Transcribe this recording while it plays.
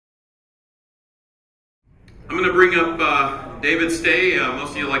I'm going to bring up David Stay.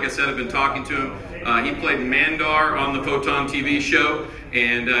 Most of you, like I said, have been talking to him. He played Mandarr on the Photon TV show,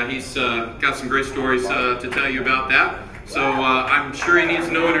 and he's got some great stories to tell you about that. So I'm sure he needs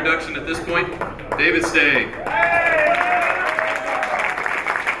no introduction at this point. David Stay.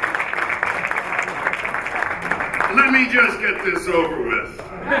 Let me just get this over with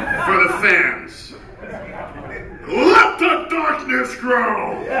for the fans. Let the darkness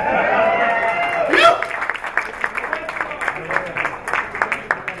grow!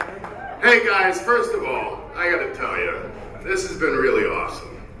 Hey guys, first of all, I gotta tell you, this has been really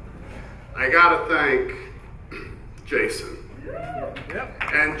awesome. I gotta thank Jason.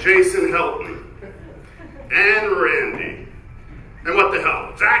 And Jason Helton. And Randy. And what the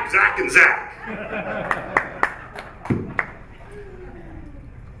hell? Zach, and Zach.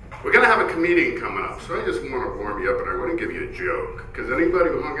 We're going to have a comedian coming up, so I just want to warm you up, and I want to give you a joke. Because anybody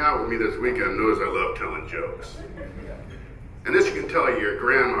who hung out with me this weekend knows I love telling jokes. And this you can tell your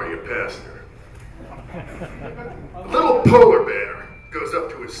grandma, your pastor. A little polar bear goes up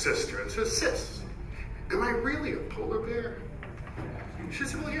to his sister and says, "Sis, am I really a polar bear?" She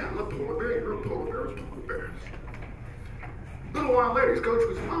says, "Well, yeah, I'm a polar bear. You're a polar bear. It's polar bears." A little while later, he goes to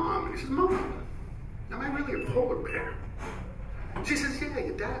his mom, and he says, "Mom, am I really a polar bear?" She says, "Yeah,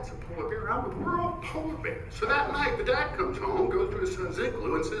 your dad's a polar bear. We're all polar bears." So that night, the dad comes home, goes to his son's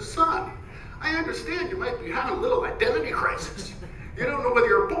igloo, and says, "Son, I understand you might be having a little identity crisis. You don't know whether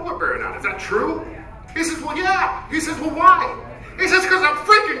you're a polar bear or not. Is that true?" He says, "Well, yeah." He says, "Well, why?" He says, "Because I'm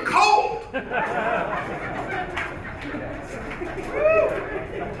freaking cold."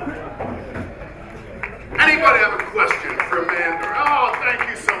 Anybody have a question for Mandarr? Oh, thank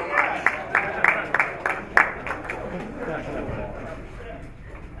you so much.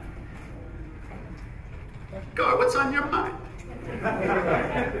 God, what's on your mind?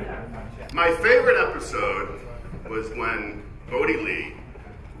 My favorite episode was when Bodie Lee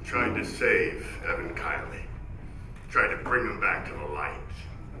tried to save Evan Kiley, tried to bring him back to the light.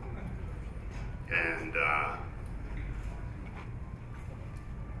 And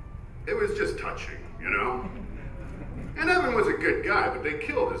it was just touching, you know? And Evan was a good guy, but they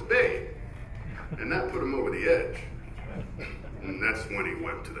killed his babe. And that put him over the edge. And that's when he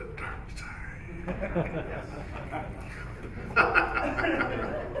went to the dark side.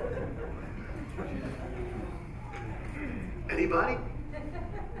 Anybody?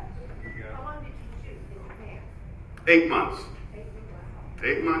 How long did you shoot in Japan? 8 months.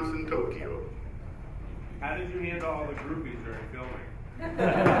 8 months in Tokyo. How did you handle all the groupies during filming?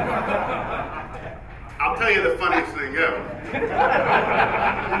 I'll tell you the funniest thing ever.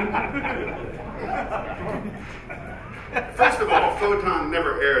 First of all, Photon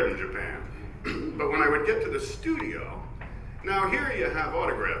never aired in Japan. But when I would get to the studio, now here you have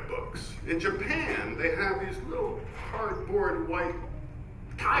autograph books. In Japan, they have these little cardboard white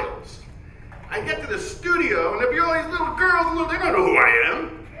tiles. I get to the studio, and there'll be all these little girls, they don't know who I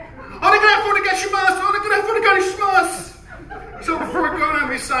am. Autograph onegashimasu, autograph onegashimasu. So before going on,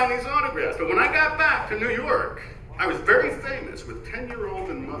 we signed these autographs. But when I got back to New York, I was very famous with 10-year-olds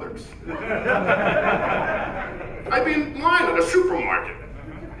and mothers. I'd be in line at a supermarket.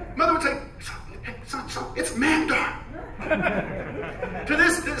 Mother would say, "Hey, son, it's Mandarr."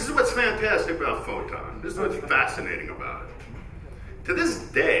 This is what's fantastic about Photon. This is what's fascinating about it. To this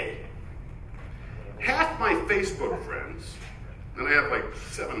day, half my Facebook friends, and I have like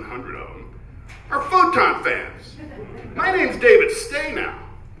 700 of them, are Photon fans. My name's David Stay now,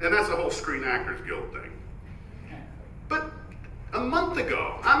 and that's the whole Screen Actors Guild thing. But a month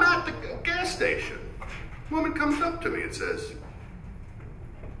ago, I'm at the gas station. A woman comes up to me and says,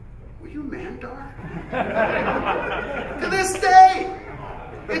 "Were you Mandarr?" To this day,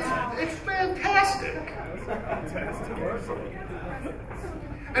 it's fantastic.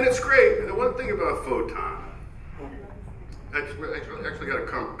 And it's great. The one thing about Photon, I actually got a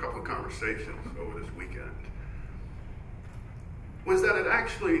couple of conversations over this weekend, was that it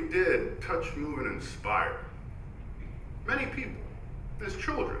actually did touch, move, and inspire many people as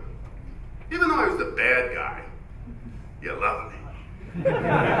children. Even though I was the bad guy, you love me.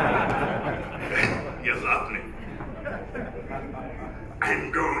 You love me.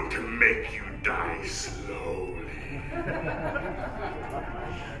 I'm going to make you die slowly.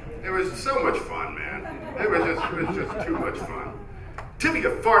 It was so much fun, man. It was just too much fun.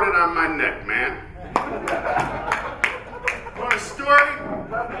 Tibia farted on my neck, man. Want a story?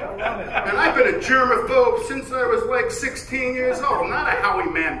 And I've been a germaphobe since I was like 16 years old. Not a Howie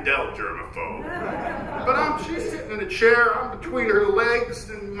Mandel germaphobe. But she's sitting in a chair, I'm between her legs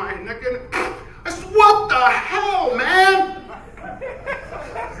and my neck, and I said, "What the hell, man?"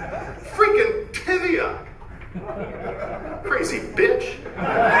 Freaking tibia.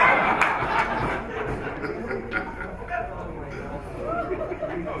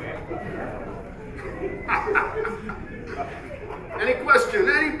 question,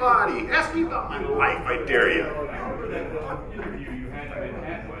 anybody. Ask me about my life, I dare you. I remember that interview you had him in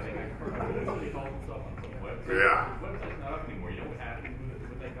Mandarr. I think I heard he called himself on some website. Yeah. The website's not up anymore. You know what happened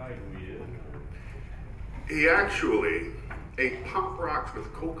with that guy, who he is? He actually ate Pop Rocks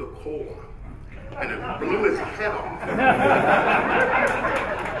with Coca-Cola, and it blew his head off.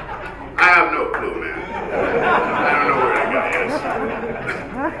 I have no clue, man. I don't know where that guy is.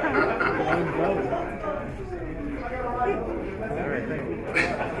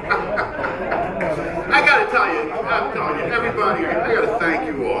 I gotta tell you, I'm telling you, everybody, I gotta thank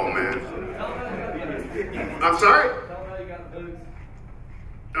you all, man. I'm sorry?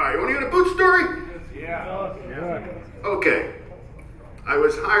 All right, you want to hear the boot story? Yeah. Okay. I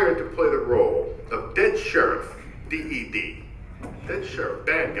was hired to play the role of Dead Sheriff, D-E-D. Dead Sheriff,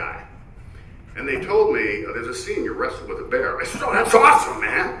 bad guy. And they told me, there's a scene you wrestle with a bear. I said, oh, that's awesome,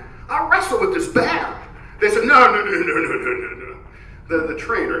 man. I'll wrestle with this bear. They said, no. The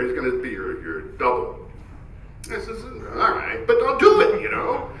trainer, he's going to be your double. I said, all right, but I'll do it, you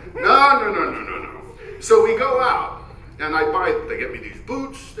know. No. So we go out, and they get me these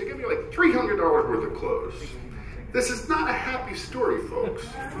boots. They get me like $300 worth of clothes. This is not a happy story, folks.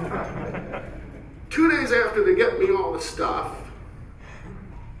 2 days after they get me all the stuff,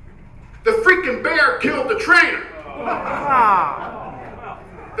 the freaking bear killed the trainer.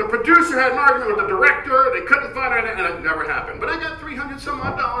 The producer had an argument with the director. They couldn't find it, and it never happened. But I got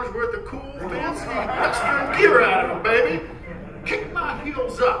 $300-some-odd worth of cool, fancy Western gear out of it, baby. Kick my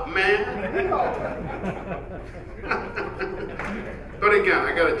heels up, man. But again,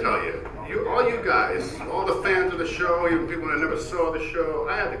 I got to tell you, all you guys, all the fans of the show, even people that never saw the show,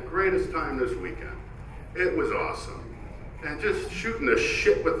 I had the greatest time this weekend. It was awesome. And just shooting the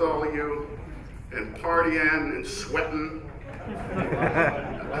shit with all of you, and partying and sweating.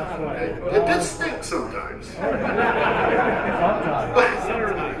 It did stink sometimes.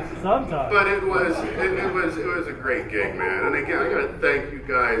 But it was a great gig, man. And again, I gotta thank you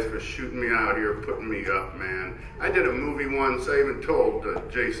guys for shooting me out here, putting me up, man. I did a movie once. I even told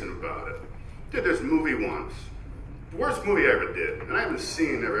Jason about it. Did this movie once. The worst movie I ever did, and I haven't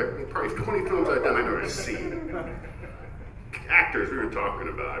seen probably 20 films I've done. I never seen. Actors we were talking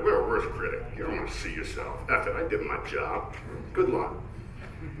about. We're a worst critic. You don't want to see yourself. After I did my job. Good luck.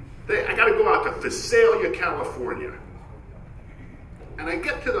 I got to go out to Visalia, California. And I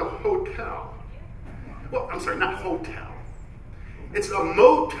get to the hotel. Well, I'm sorry, not hotel. It's a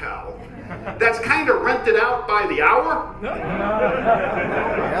motel that's kind of rented out by the hour.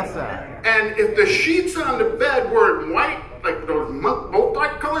 Yes, sir. And if the sheets on the bed weren't white, like those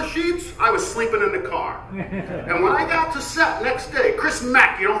multi-color sheets, I was sleeping in the car. And when I got to set next day, Chris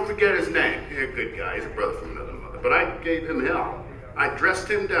Mack, you don't forget his name. He's a good guy. He's a brother from another mother. But I gave him hell. I dressed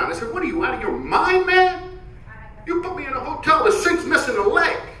him down. I said, what are you, out of your mind, man? You put me in a hotel, the sink's missing a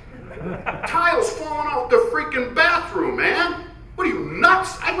leg. Tiles falling off the freaking bathroom, man. What are you,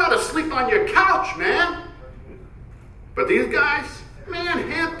 nuts? I'd rather sleep on your couch, man. But these guys, man,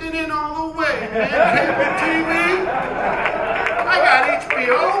 Hampton Inn all the way, man. Cable TV. I got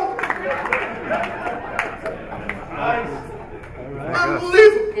HBO.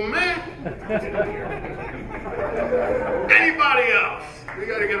 Unbelievable, man. Anybody else? We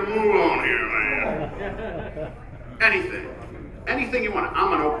got to get a move on here, man. Anything you want.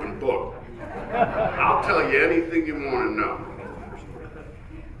 I'm an open book. I'll tell you anything you want to know.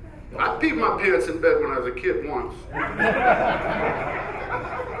 I peed my pants in bed when I was a kid once.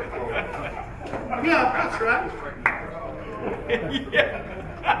 Yeah, that's right.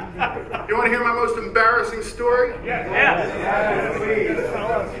 You want to hear my most embarrassing story? Yes.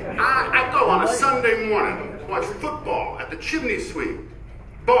 I go on a Sunday morning to watch football at the Chimney Sweep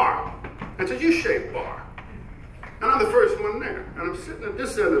bar. It's a U-shaped bar. And I'm the first one there. And I'm sitting at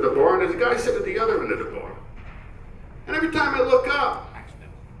this end of the bar, and there's a guy sitting at the other end of the bar. And every time I look up,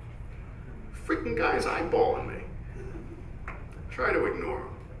 freaking guy's eyeballing me. Try to ignore him.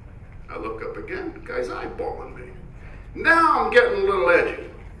 I look up again, the guy's eyeballing me. Now I'm getting a little edgy.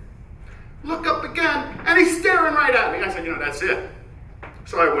 Look up again, and he's staring right at me. I said, that's it.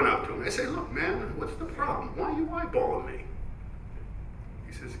 So I went up to him. I said, look, man, what's the problem? Why are you eyeballing me?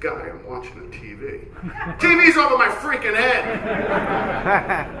 He says, guy, I'm watching the TV. TV's over my freaking head.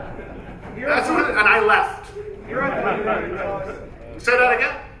 That's what, and I left. Here I thought you were going to tell us. Say that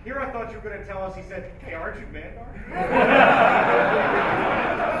again? Here I thought you were going to tell us. He said, "Hey, aren't you Mandarr?"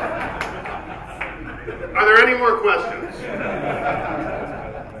 Are there any more questions?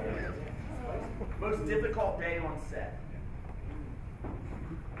 Most difficult day on set.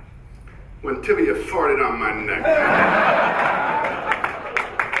 When Tibia farted on my neck.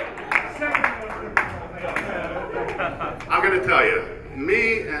 I'm going to tell you.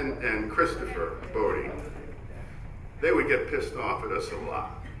 me and Christopher Bodie, they would get pissed off at us a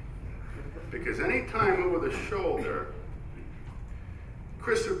lot. Because any time over the shoulder,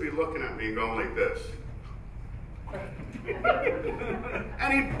 Chris would be looking at me and going like this.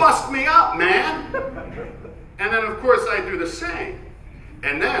 And he'd bust me up, man. And then, of course, I'd do the same.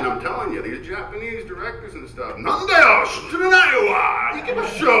 And then, I'm telling you, these Japanese directors and stuff, Nandayo, Shitsunaiwa, you give a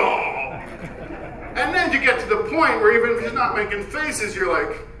show. And then you get to the point where even if he's not making faces, you're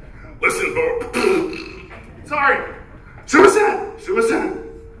like, listen, Bo, sorry, sumimasen,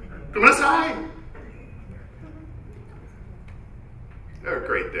 kumadasai. They're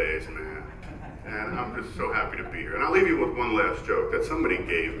great days, man. And I'm just so happy to be here. And I'll leave you with one last joke that somebody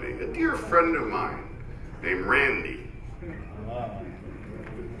gave me. A dear friend of mine named Randy.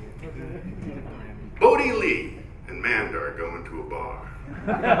 Bodie Lee and Mandarr go into a bar.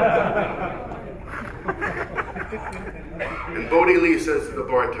 And Bodie Lee says to the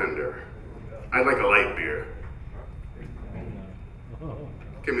bartender, I'd like a light beer.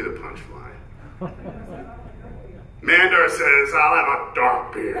 Give me the punchline. Mandarr says, I'll have a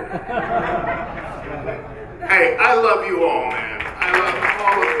dark beer. Hey, I love you all, man. I love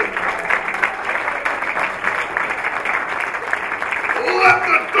all of you.